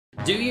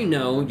Do you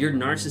know your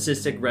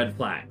narcissistic red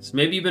flags?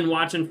 Maybe you've been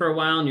watching for a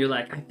while and you're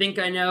like, I think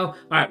I know. All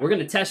right, we're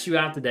going to test you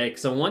out today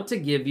because I want to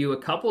give you a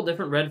couple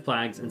different red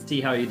flags and see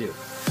how you do.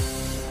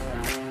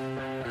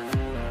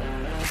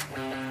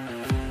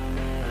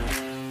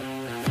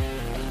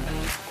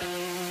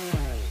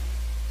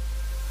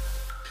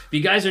 If you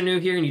guys are new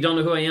here and you don't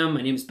know who I am,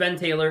 my name is Ben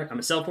Taylor. I'm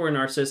a self-aware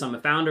narcissist. I'm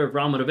a founder of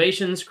Raw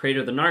Motivations,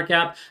 creator of the NARC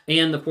app,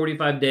 and the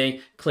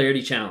 45-day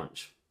Clarity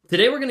Challenge.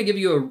 Today we're going to give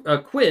you a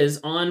quiz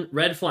on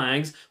red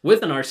flags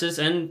with a narcissist,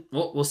 and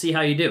we'll see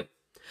how you do.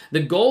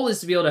 The goal is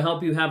to be able to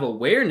help you have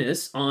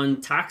awareness on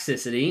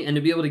toxicity and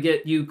to be able to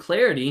get you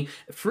clarity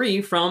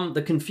free from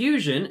the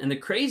confusion and the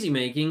crazy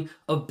making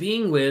of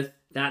being with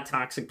that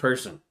toxic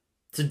person.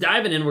 So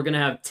diving in, we're going to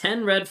have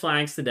 10 red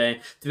flags today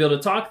to be able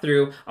to talk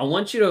through. I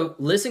want you to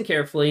listen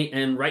carefully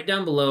and write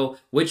down below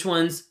which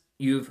ones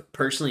you've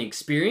personally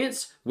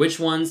experienced, which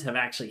ones have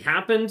actually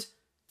happened.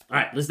 All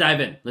right, let's dive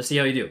in. Let's see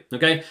how you do,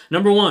 okay?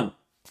 Number one,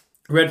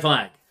 red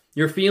flag.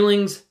 Your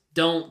feelings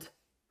don't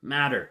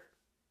matter.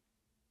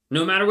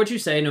 No matter what you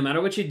say, no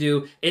matter what you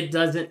do, it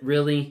doesn't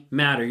really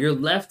matter. You're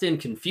left in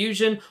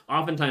confusion,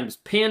 oftentimes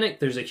panic.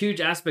 There's a huge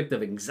aspect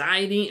of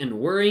anxiety and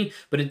worry,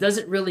 but it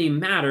doesn't really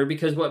matter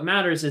because what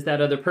matters is that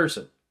other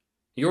person.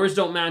 Yours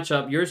don't match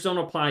up, yours don't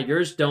apply,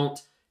 yours don't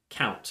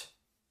count.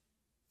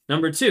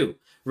 Number two,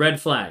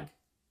 red flag.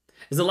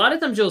 Is a lot of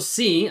times you'll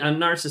see a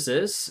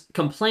narcissist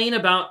complain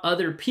about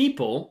other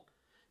people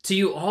to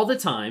you all the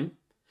time.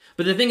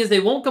 But the thing is, they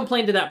won't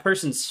complain to that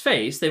person's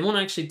face. They won't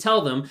actually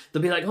tell them.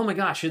 They'll be like, oh my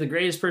gosh, you're the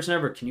greatest person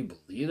ever. Can you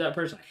believe that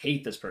person? I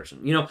hate this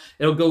person. You know,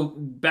 it'll go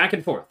back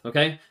and forth,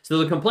 okay? So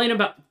they'll complain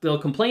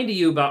to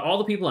you about all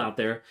the people out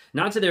there,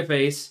 not to their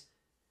face.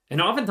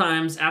 And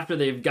oftentimes, after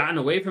they've gotten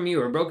away from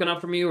you or broken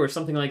up from you or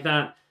something like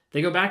that,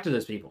 they go back to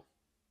those people.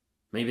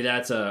 Maybe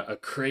that's a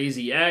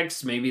crazy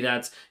ex. Maybe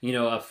that's,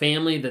 a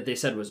family that they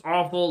said was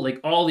awful. Like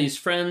all these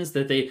friends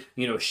that they,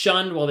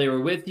 shunned while they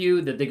were with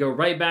you that they go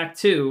right back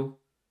to.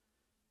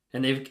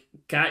 And they've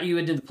got you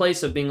into the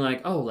place of being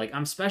like, oh, like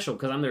I'm special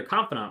because I'm their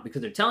confidant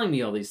because they're telling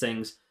me all these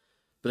things.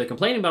 But they're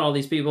complaining about all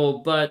these people,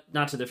 but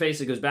not to their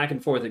face. It goes back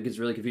and forth. It gets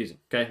really confusing.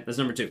 Okay, that's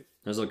number two.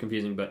 That's a little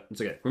confusing, but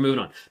it's okay. We're moving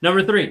on.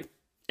 Number three,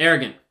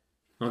 arrogant.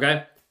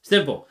 Okay,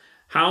 simple.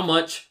 How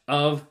much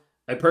of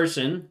a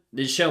person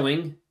is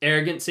showing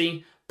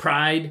arrogancy,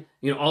 pride,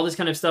 all this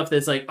kind of stuff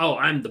that's like, oh,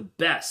 I'm the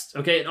best,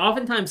 okay? And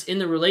oftentimes in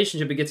the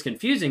relationship, it gets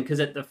confusing because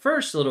at the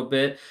first little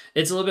bit,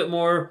 it's a little bit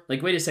more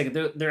like, wait a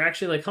second, they're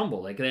actually like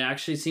humble. Like they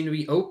actually seem to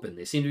be open.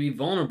 They seem to be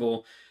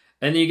vulnerable.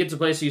 And then you get to a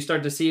place where you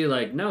start to see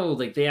like, no,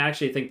 like they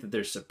actually think that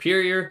they're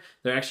superior.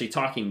 They're actually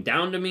talking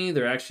down to me.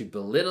 They're actually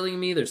belittling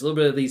me. There's a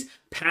little bit of these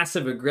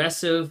passive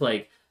aggressive,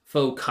 like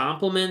faux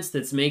compliments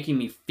that's making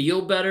me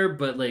feel better,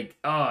 but like,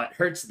 oh, it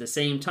hurts at the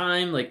same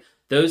time. Like,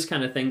 those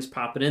kind of things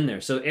popping in there.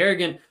 So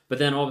arrogant, but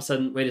then all of a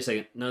sudden, wait a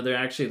second. No, they're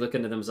actually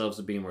looking at themselves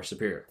as being more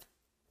superior.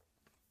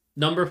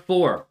 Number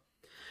four,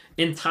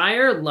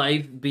 entire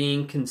life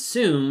being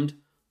consumed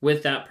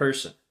with that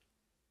person.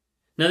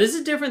 Now, this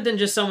is different than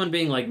just someone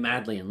being like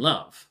madly in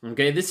love.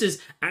 Okay, this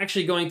is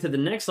actually going to the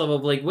next level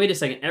of like, wait a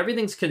second,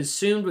 everything's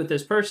consumed with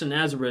this person.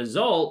 As a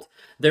result,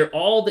 they're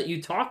all that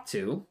you talk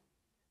to,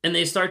 and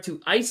they start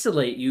to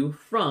isolate you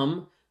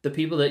from the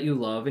people that you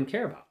love and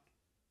care about.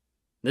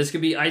 This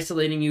could be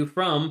isolating you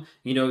from,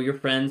 your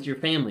friends, your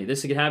family.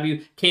 This could have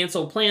you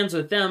cancel plans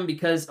with them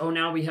because, oh,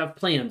 now we have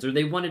plans, or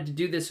they wanted to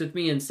do this with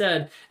me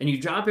instead, and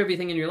you drop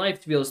everything in your life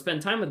to be able to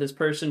spend time with this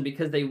person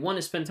because they want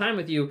to spend time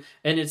with you,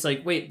 and it's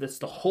like, wait, that's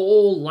the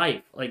whole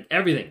life, like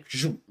everything,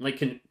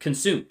 like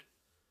consumed.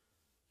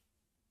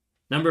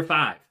 Number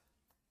five,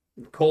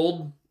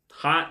 cold,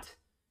 hot,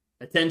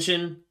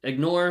 attention,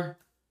 ignore,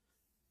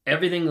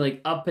 everything like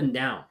up and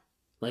down.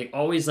 Like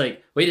always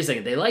like, wait a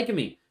second, they like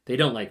me, they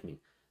don't like me.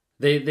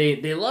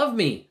 They love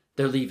me,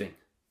 they're leaving.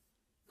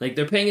 Like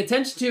they're paying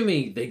attention to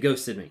me, they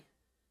ghosted me.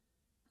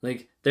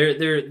 Like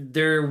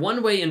they're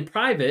one way in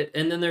private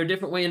and then they're a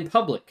different way in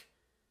public.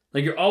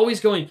 Like you're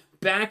always going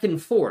back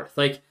and forth.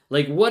 Like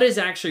what is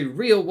actually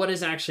real, what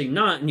is actually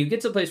not? And you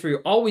get to a place where you're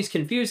always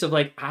confused of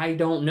like, I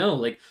don't know.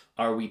 Like,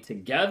 are we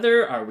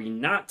together? Are we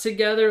not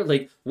together?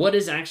 Like, what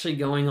is actually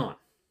going on?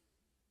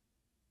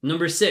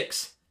 Number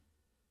six,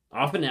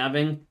 often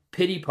having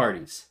pity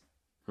parties.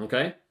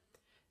 Okay?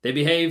 They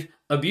behave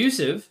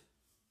abusive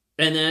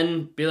and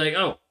then be like,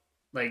 oh,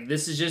 like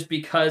this is just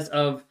because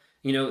of,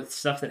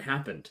 stuff that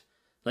happened.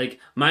 Like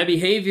my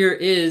behavior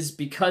is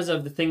because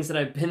of the things that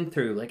I've been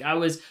through. Like I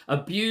was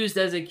abused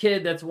as a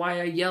kid. That's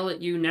why I yell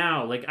at you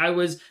now. Like I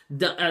was,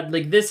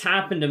 like this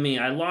happened to me.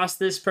 I lost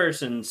this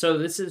person. So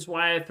this is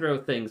why I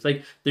throw things.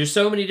 Like there's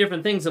so many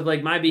different things of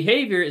like my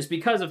behavior is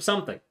because of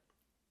something.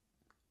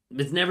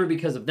 It's never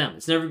because of them.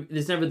 It's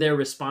never their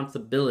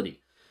responsibility.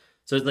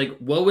 So it's like,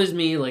 woe is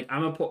me, like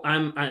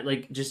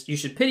you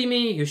should pity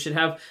me, you should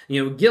have,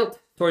 guilt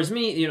towards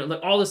me, like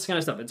all this kind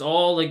of stuff. It's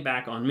all like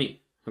back on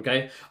me,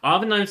 okay?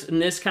 Oftentimes in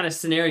this kind of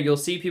scenario, you'll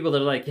see people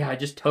that are like, yeah, I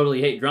just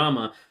totally hate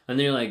drama. And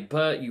then you're like,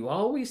 but you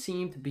always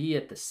seem to be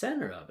at the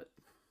center of it.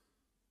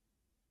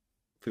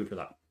 Food for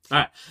thought. All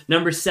right,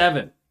 number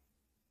 7,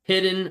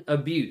 hidden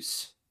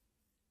abuse.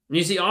 And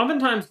you see,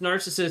 oftentimes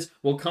narcissists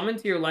will come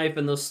into your life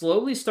and they'll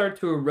slowly start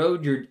to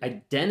erode your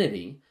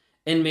identity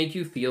and make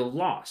you feel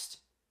lost.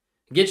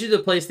 Get you to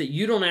the place that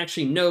you don't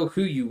actually know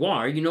who you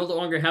are. You no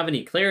longer have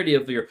any clarity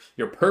of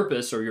your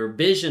purpose or your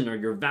vision or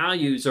your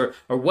values or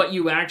what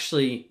you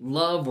actually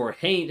love or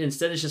hate.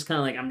 Instead, it's just kind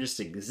of like, I'm just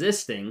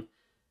existing.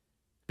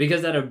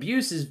 Because that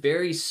abuse is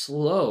very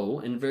slow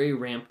and very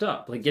ramped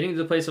up. Like getting to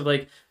the place of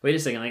like, wait a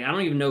second, like I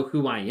don't even know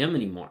who I am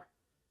anymore.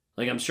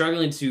 Like I'm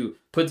struggling to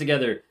put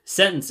together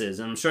sentences,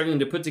 and I'm struggling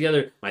to put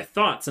together my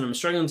thoughts, and I'm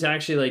struggling to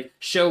actually like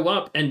show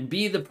up and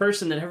be the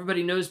person that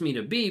everybody knows me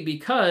to be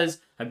because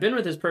I've been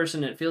with this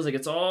person and it feels like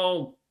it's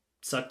all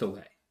sucked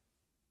away.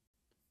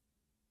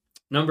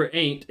 Number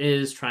 8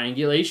 is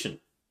triangulation.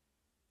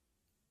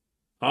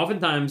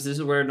 Oftentimes, this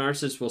is where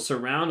narcissists will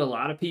surround a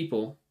lot of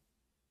people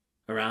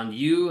around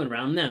you and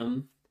around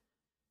them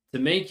to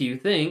make you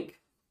think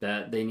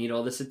that they need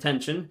all this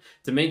attention,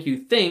 to make you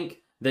think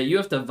that you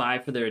have to vie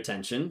for their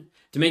attention,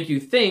 to make you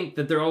think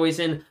that they're always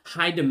in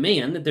high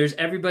demand, that there's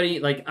everybody,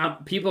 like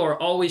people are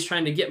always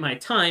trying to get my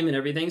time and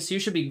everything, so you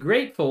should be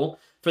grateful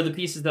for the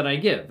pieces that I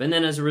give. And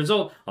then as a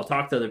result, I'll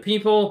talk to other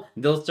people,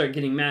 they'll start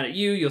getting mad at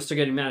you, you'll start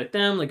getting mad at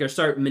them, like or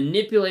start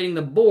manipulating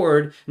the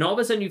board, and all of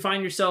a sudden you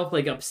find yourself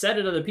like upset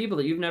at other people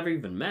that you've never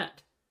even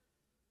met.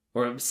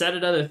 Or upset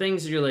at other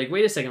things, and you're like,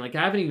 wait a second, like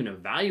I haven't even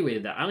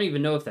evaluated that. I don't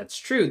even know if that's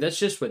true. That's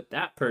just what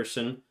that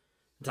person,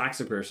 the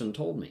toxic person,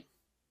 told me.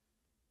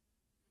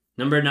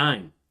 Number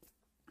 9,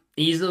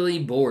 easily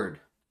bored.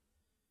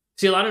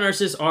 See, a lot of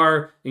narcissists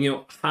are,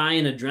 high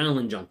in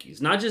adrenaline junkies.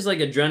 Not just like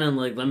adrenaline,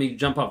 like let me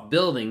jump off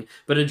building,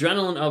 but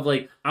adrenaline of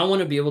like, I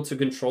want to be able to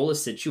control a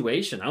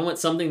situation. I want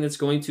something that's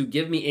going to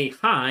give me a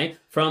high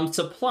from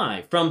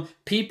supply, from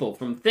people,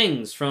 from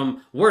things,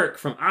 from work,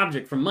 from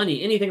object, from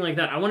money, anything like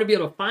that. I want to be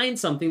able to find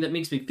something that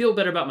makes me feel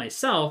better about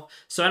myself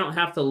so I don't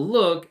have to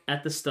look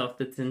at the stuff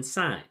that's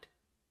inside.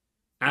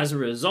 As a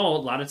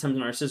result, a lot of times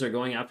narcissists are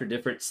going after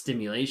different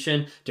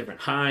stimulation,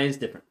 different highs,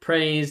 different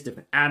praise,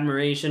 different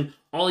admiration,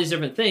 all these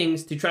different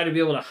things to try to be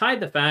able to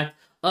hide the fact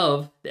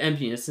of the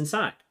emptiness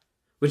inside.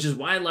 Which is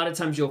why a lot of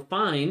times you'll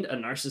find a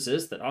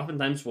narcissist that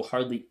oftentimes will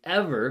hardly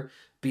ever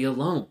be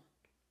alone.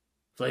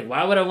 It's like,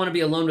 why would I want to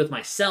be alone with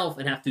myself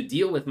and have to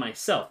deal with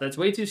myself? That's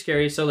way too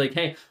scary. So like,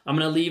 hey, I'm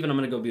going to leave and I'm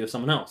going to go be with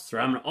someone else. Or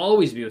I'm going to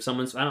always be with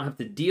someone so I don't have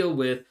to deal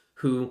with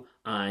who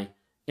I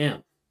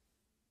am.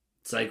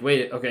 It's like,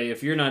 wait, okay,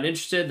 if you're not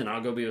interested, then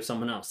I'll go be with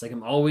someone else. Like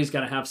I'm always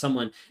got to have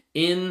someone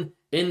in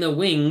the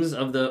wings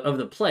of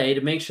the play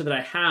to make sure that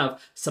I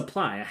have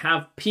supply, I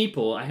have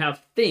people, I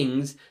have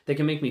things that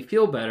can make me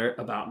feel better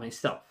about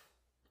myself.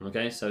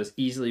 Okay, so it's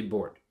easily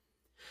bored.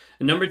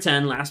 And number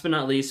 10, last but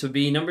not least, would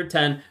be number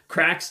 10,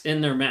 cracks in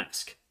their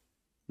mask.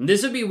 And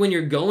this would be when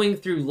you're going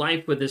through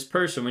life with this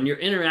person, when you're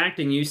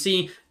interacting, you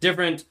see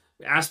different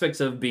aspects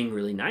of being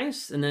really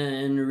nice and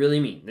then really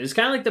mean. It's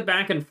kind of like the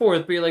back and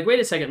forth, but you're like, wait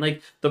a second, like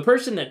the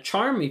person that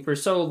charmed me for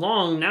so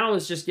long now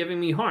is just giving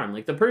me harm.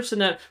 Like the person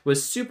that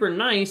was super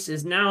nice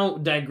is now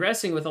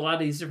digressing with a lot of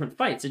these different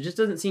fights. It just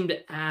doesn't seem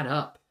to add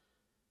up.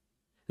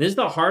 This is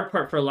the hard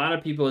part for a lot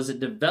of people is it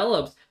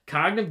develops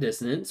cognitive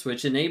dissonance,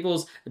 which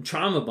enables a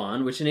trauma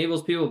bond, which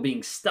enables people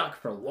being stuck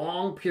for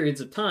long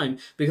periods of time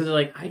because they're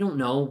like, I don't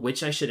know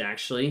which I should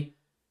actually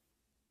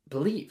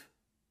believe.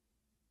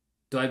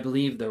 Do I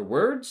believe their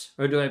words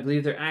or do I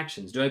believe their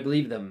actions? Do I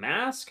believe the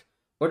mask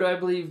or do I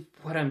believe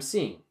what I'm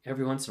seeing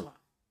every once in a while?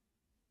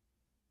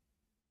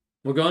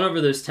 We're going over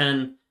those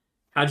 10.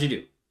 How'd you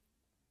do?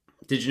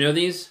 Did you know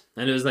these?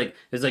 And it was like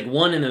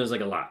one and it was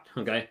like a lot,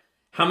 okay?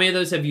 How many of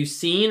those have you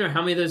seen or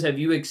how many of those have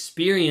you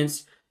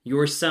experienced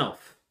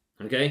yourself,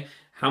 okay?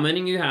 How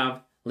many of you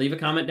have? Leave a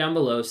comment down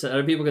below so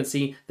other people can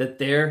see that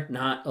they're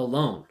not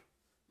alone.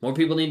 More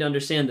people need to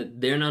understand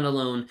that they're not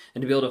alone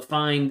and to be able to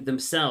find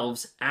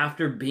themselves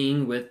after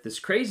being with this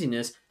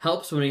craziness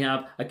helps when we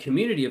have a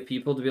community of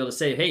people to be able to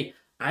say, hey,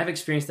 I've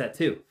experienced that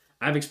too.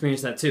 I've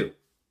experienced that too.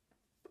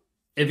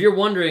 If you're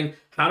wondering,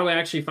 how do I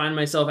actually find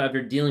myself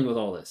after dealing with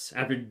all this?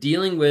 After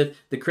dealing with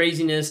the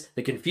craziness,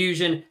 the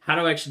confusion, how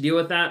do I actually deal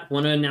with that? I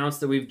want to announce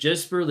that we've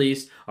just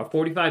released our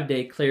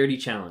 45-day Clarity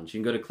Challenge.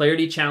 You can go to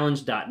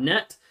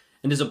claritychallenge.net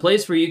and there's a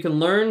place where you can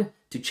learn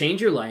to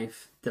change your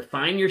life, to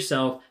find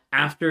yourself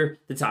after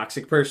the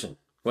toxic person.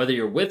 Whether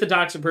you're with the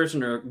toxic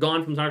person or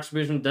gone from the toxic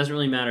person, doesn't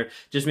really matter. It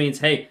just means,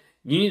 hey,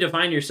 you need to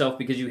find yourself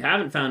because you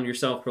haven't found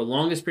yourself for the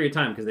longest period of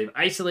time because they've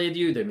isolated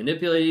you, they've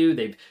manipulated you,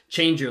 they've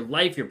changed your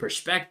life, your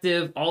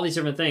perspective, all these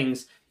different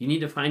things. You need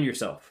to find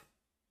yourself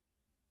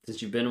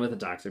since you've been with a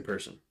toxic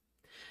person.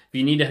 If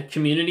you need a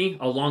community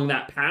along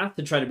that path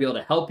to try to be able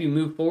to help you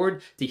move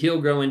forward to heal,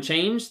 grow, and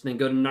change, then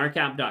go to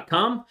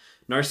narcap.com.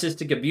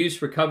 Narcissistic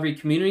Abuse Recovery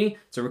Community.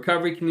 It's a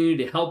recovery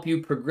community to help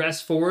you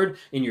progress forward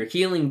in your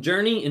healing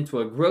journey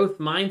into a growth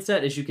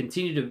mindset as you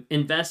continue to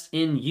invest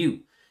in you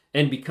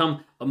and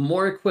become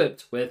more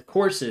equipped with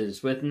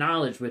courses, with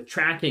knowledge, with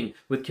tracking,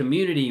 with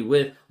community,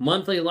 with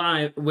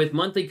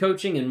monthly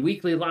coaching and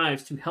weekly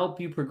lives to help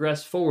you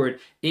progress forward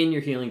in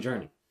your healing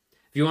journey.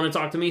 If you want to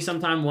talk to me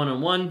sometime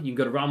one-on-one, you can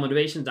go to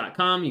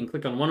rawmotivations.com. You can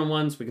click on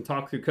one-on-ones. We can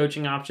talk through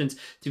coaching options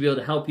to be able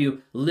to help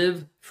you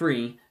live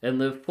free and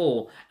live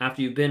full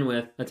after you've been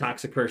with a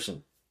toxic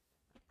person.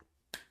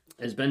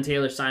 As Ben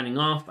Taylor signing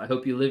off, I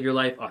hope you live your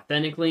life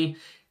authentically,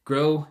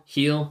 grow,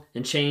 heal,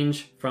 and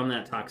change from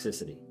that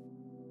toxicity.